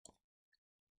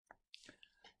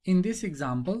In this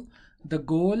example, the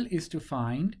goal is to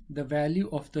find the value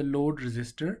of the load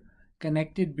resistor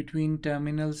connected between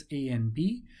terminals A and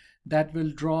B that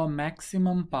will draw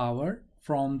maximum power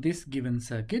from this given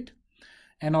circuit.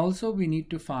 And also we need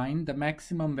to find the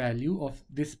maximum value of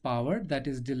this power that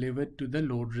is delivered to the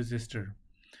load resistor.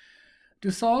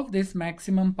 To solve this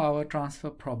maximum power transfer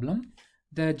problem,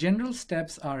 the general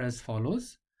steps are as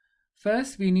follows.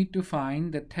 First, we need to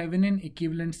find the Thevenin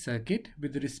equivalent circuit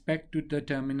with respect to the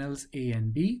terminals A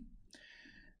and B.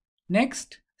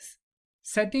 Next,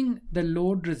 setting the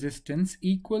load resistance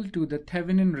equal to the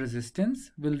Thevenin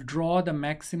resistance will draw the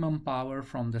maximum power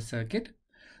from the circuit.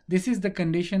 This is the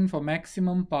condition for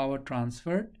maximum power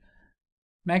transferred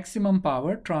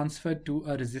to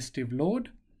a resistive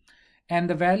load, and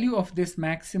the value of this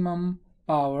maximum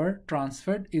power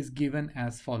transferred is given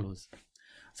as follows.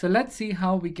 So let's see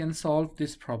how we can solve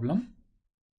this problem.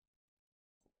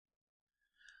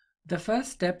 The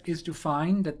first step is to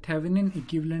find the Thevenin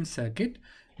equivalent circuit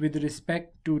with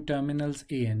respect to terminals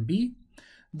A and B.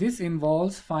 This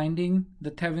involves finding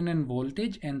the Thevenin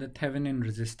voltage and the Thevenin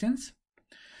resistance.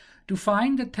 To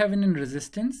find the Thevenin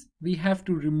resistance, we have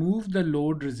to remove the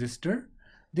load resistor.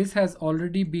 This has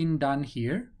already been done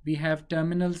here. We have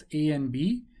terminals A and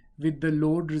B with the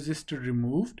load resistor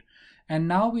removed. And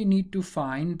now we need to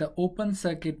find the open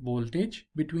circuit voltage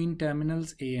between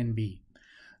terminals A and B.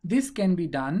 This can be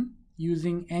done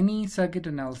using any circuit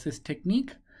analysis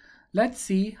technique. Let's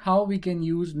see how we can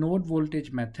use node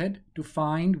voltage method to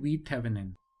find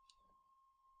Thevenin.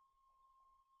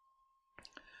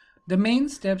 The main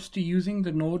steps to using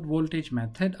the node voltage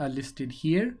method are listed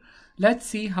here. Let's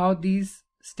see how these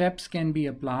steps can be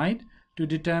applied to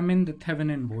determine the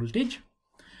Thevenin voltage.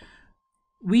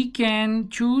 We can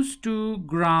choose to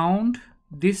ground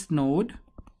this node,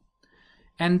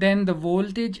 and then the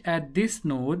voltage at this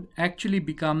node actually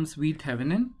becomes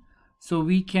Thevenin. So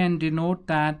we can denote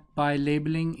that by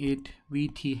labeling it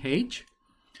VTH,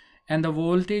 and the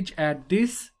voltage at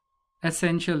this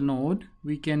essential node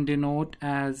we can denote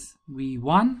as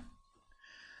V1.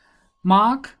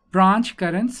 Mark branch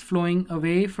currents flowing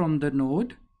away from the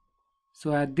node.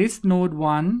 So at this node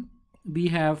 1 we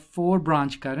have 4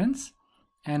 branch currents,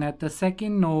 and at the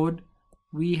second node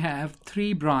we have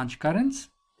 3 branch currents.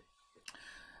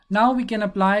 Now we can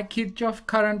apply Kirchhoff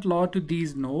current law to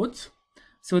these nodes.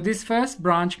 So this first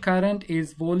branch current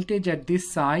is voltage at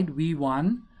this side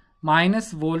V1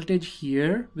 minus voltage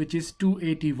here, which is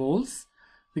 280 volts,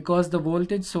 because the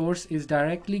voltage source is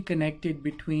directly connected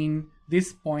between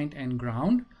this point and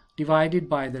ground, divided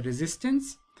by the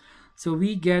resistance. So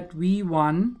we get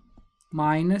V1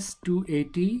 minus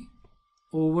 280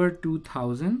 over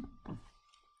 2000.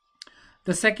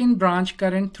 The second branch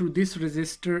current through this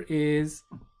resistor is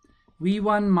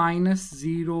V1 minus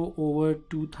 0 over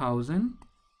 2000.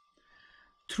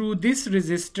 Through this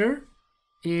resistor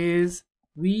is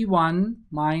V1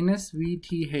 minus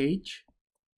VTH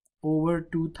over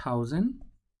 2000.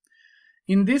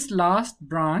 In this last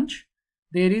branch,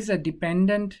 there is a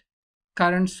dependent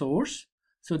current source.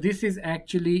 So this is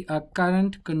actually a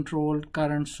current controlled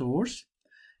current source.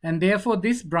 And therefore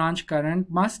this branch current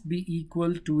must be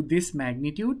equal to this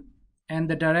magnitude, and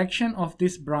the direction of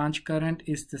this branch current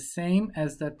is the same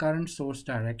as the current source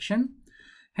direction.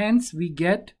 Hence we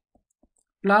get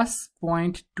plus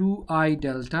 0.2 I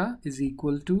delta is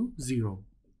equal to 0.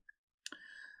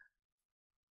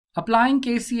 Applying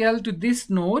KCL to this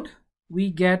node,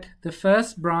 we get the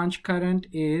first branch current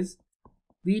is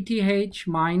VTH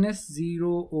minus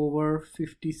 0 over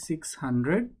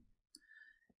 5600.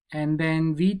 And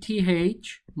then VTH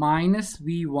minus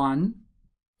V1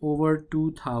 over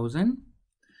 2000.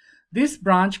 This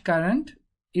branch current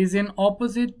is in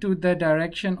opposite to the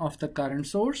direction of the current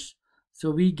source.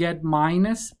 So we get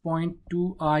minus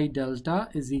 0.2 I delta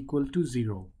is equal to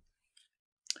 0.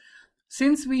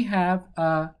 Since we have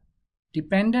a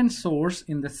dependent source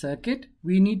in the circuit,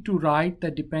 we need to write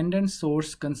the dependent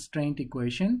source constraint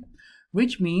equation,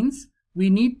 which means we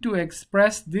need to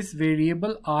express this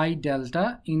variable I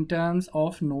delta in terms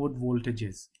of node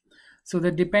voltages. So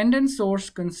the dependent source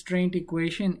constraint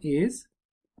equation is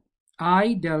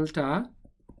I delta.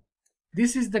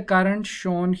 This is the current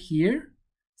shown here.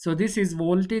 So this is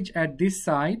voltage at this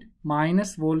side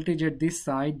minus voltage at this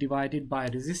side divided by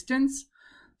resistance.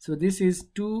 So this is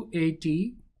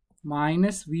 280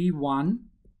 minus V1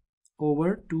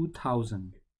 over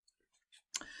 2000.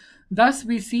 Thus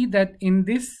we see that in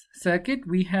this circuit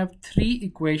we have 3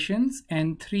 equations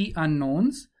and 3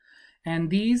 unknowns, and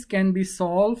these can be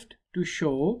solved to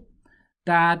show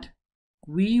that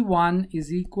V1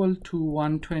 is equal to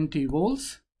 120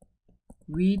 volts,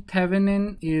 V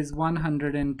Thevenin is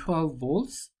 112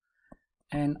 volts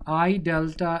and I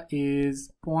delta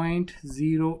is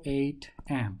 0.08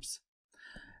 amps.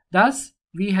 Thus,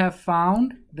 we have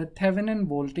found the Thevenin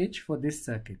voltage for this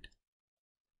circuit.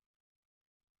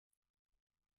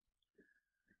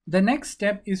 The next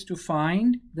step is to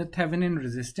find the Thevenin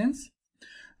resistance.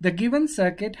 The given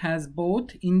circuit has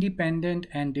both independent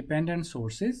and dependent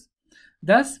sources.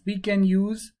 Thus, we can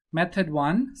use method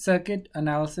 1, circuit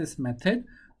analysis method,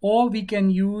 or we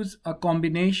can use a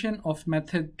combination of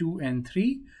method 2 and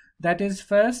 3, that is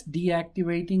first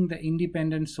deactivating the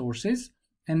independent sources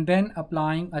and then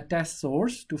applying a test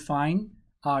source to find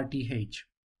RTH.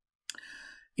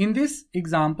 In this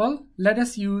example, let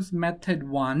us use method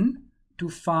 1 to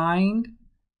find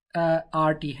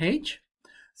RTH.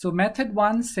 So method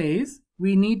 1 says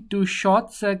we need to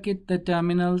short circuit the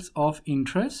terminals of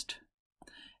interest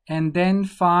and then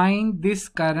find this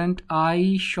current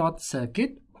I short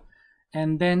circuit,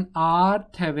 and then R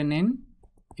Thevenin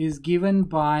is given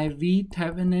by V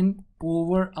Thevenin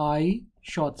over I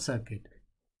short circuit.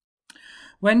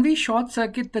 When we short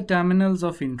circuit the terminals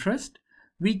of interest,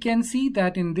 we can see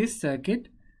that in this circuit,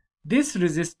 this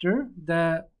resistor,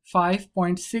 the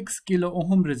 5.6 kilo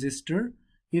ohm resistor,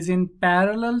 is in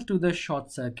parallel to the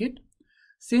short circuit.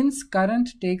 Since current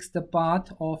takes the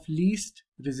path of least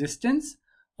resistance,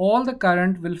 all the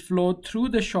current will flow through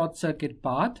the short circuit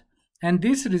path, and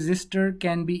this resistor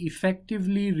can be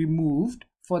effectively removed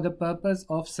for the purpose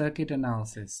of circuit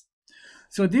analysis.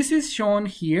 So this is shown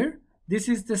here. This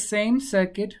is the same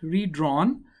circuit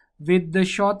redrawn with the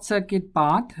short circuit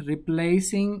path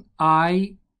replacing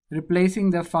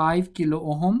the 5 kilo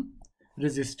ohm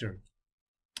resistor.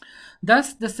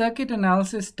 Thus, the circuit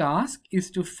analysis task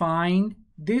is to find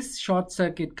this short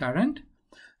circuit current.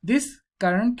 This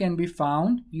current can be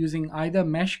found using either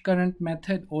mesh current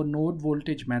method or node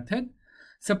voltage method.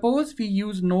 Suppose we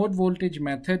use node voltage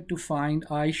method to find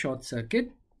I short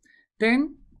circuit.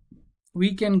 Then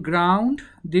we can ground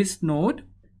this node,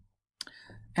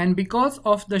 and because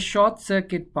of the short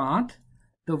circuit path,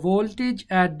 the voltage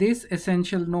at this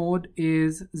essential node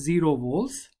is 0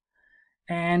 volts,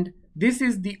 and this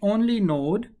is the only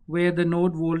node where the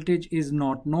node voltage is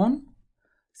not known.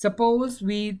 Suppose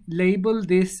we label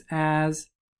this as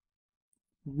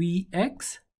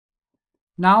Vx.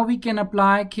 Now we can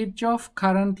apply Kirchhoff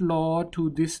current law to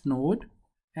this node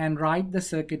and write the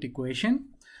circuit equation.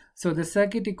 So the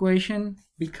circuit equation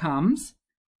becomes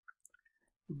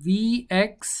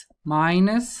Vx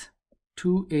minus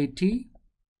 280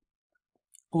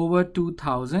 over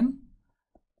 2000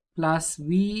 plus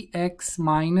Vx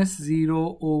minus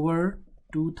 0 over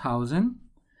 2000,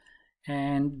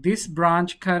 and this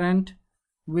branch current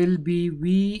will be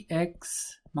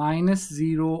Vx minus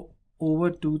 0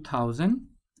 over 2000,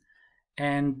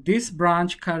 and this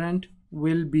branch current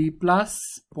will be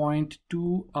plus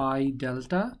 0.2 I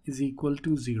delta is equal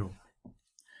to 0.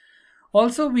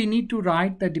 Also, we need to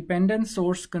write the dependent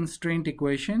source constraint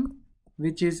equation,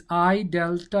 which is I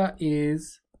delta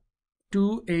is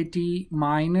 280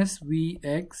 minus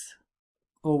Vx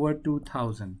over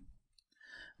 2000.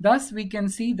 Thus, we can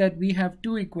see that we have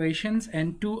two equations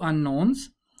and two unknowns,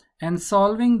 and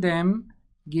solving them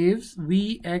gives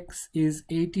Vx is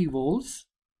 80 volts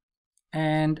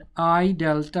and I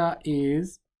delta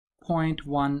is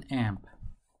 0.1 amp.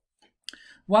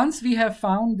 Once we have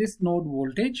found this node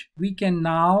voltage, we can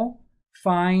now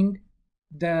find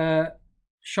the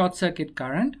short circuit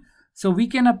current. So we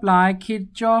can apply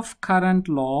Kirchhoff current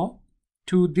law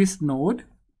to this node,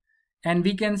 and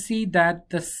we can see that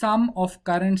the sum of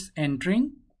currents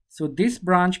entering, so this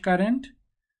branch current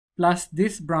plus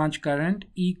this branch current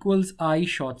equals I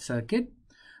short circuit.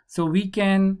 So we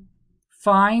can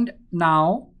find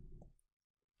now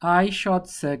I short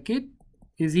circuit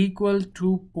is equal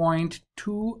to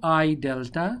 0.2 I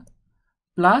delta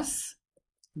plus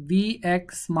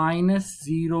Vx minus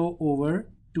 0 over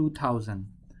 2000.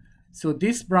 So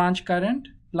this branch current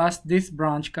plus this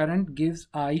branch current gives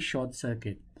I short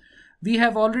circuit. We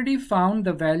have already found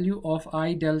the value of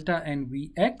I delta and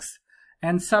Vx,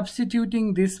 and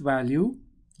substituting this value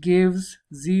gives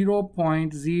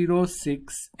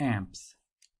 0.06 amps.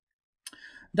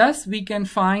 Thus we can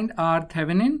find R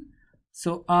Thevenin.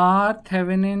 So R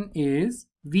Thevenin is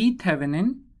V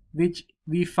Thevenin, which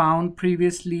we found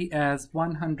previously as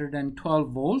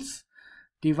 112 volts,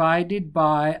 divided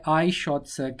by I short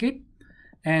circuit,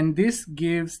 and this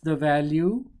gives the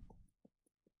value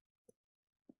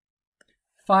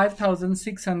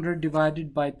 5600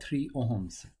 divided by 3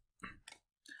 ohms.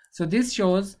 So this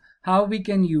shows how we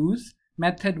can use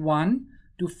method 1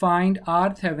 to find R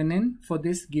Thevenin for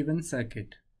this given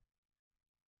circuit.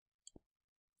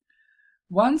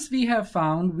 Once we have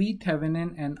found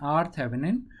Thevenin and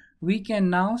Thevenin, we can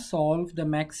now solve the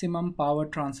maximum power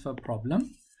transfer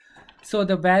problem. So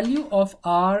the value of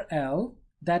RL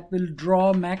that will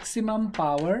draw maximum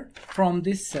power from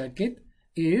this circuit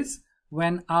is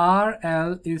when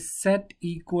RL is set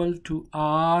equal to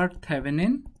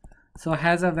Thevenin. So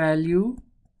has a value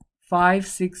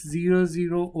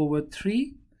 5600 over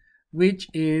 3, which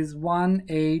is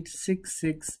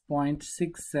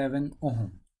 1866.67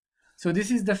 ohm. So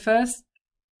this is the first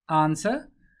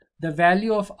answer. The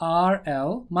value of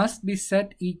RL must be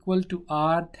set equal to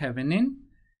Thevenin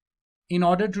in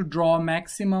order to draw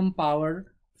maximum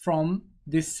power from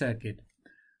this circuit.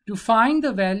 To find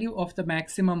the value of the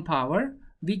maximum power,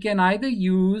 we can either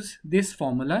use this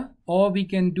formula or we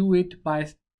can do it by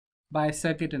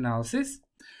circuit analysis.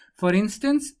 For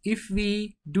instance, if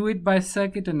we do it by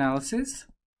circuit analysis,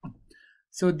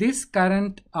 so this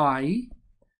current I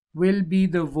will be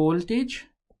the voltage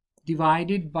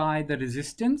divided by the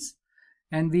resistance,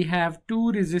 and we have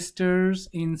two resistors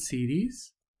in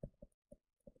series.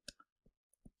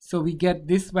 So we get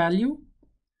this value,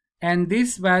 and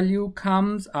this value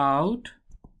comes out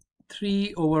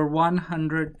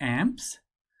 3/100 amps.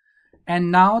 And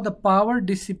now the power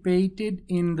dissipated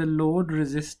in the load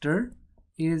resistor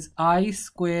is I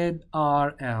squared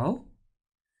RL,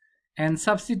 and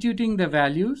substituting the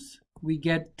values, we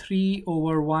get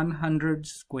 3/100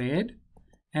 squared,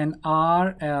 and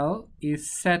RL is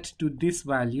set to this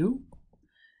value,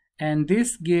 and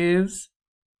this gives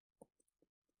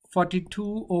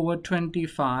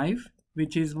 42/25,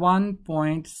 which is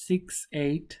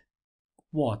 1.68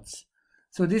 watts.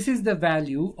 So this is the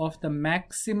value of the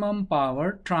maximum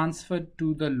power transferred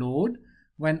to the load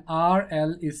when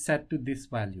RL is set to this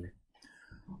value.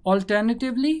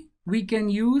 Alternatively, we can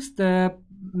use the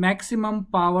maximum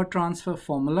power transfer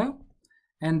formula,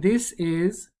 and this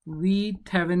is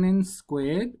Thevenin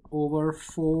squared over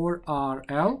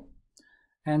 4RL,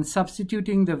 and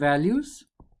substituting the values,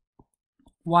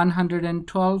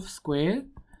 112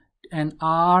 squared, and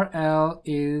RL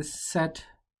is set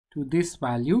to this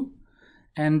value,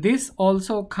 and this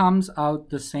also comes out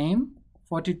the same,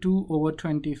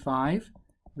 42/25,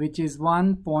 which is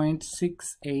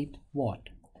 1.68 watt.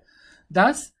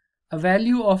 Thus, a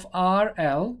value of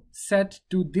RL set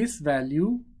to this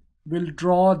value will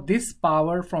draw this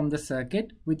power from the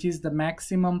circuit, which is the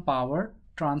maximum power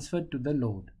transferred to the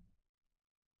load.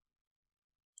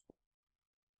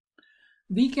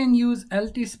 We can use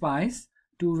LTSpice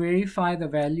to verify the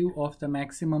value of the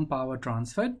maximum power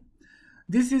transferred.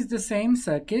 This is the same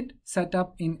circuit set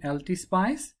up in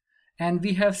LTSpice, and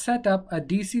we have set up a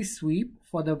DC sweep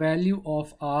for the value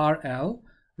of RL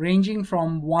ranging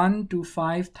from 1 to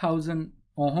 5000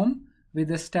 ohm with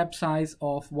a step size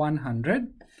of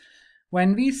 100.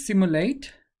 When we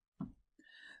simulate,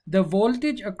 the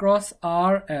voltage across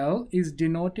RL is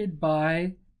denoted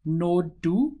by node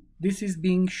 2. This is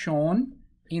being shown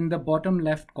in the bottom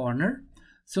left corner.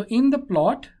 So in the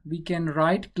plot, we can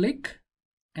right click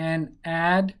and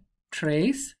add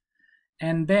trace,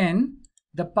 and then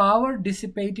the power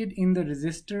dissipated in the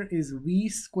resistor is V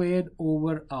squared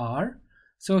over R.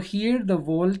 So here the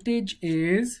voltage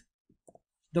is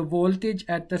the voltage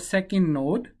at the second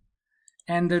node,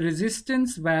 and the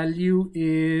resistance value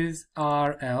is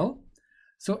RL.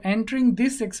 So entering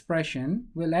this expression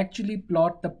will actually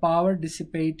plot the power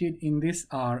dissipated in this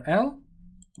RL,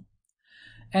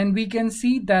 and we can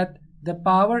see that the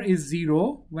power is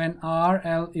 0 when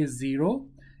RL is 0,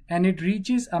 and it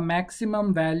reaches a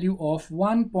maximum value of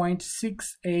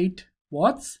 1.68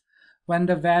 watts when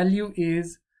the value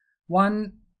is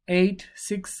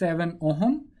 1867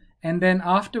 ohm, and then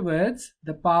afterwards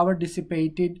the power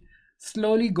dissipated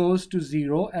slowly goes to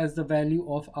 0 as the value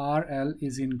of RL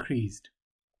is increased.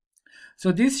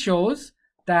 So this shows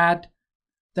that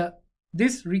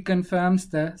this reconfirms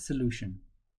the solution.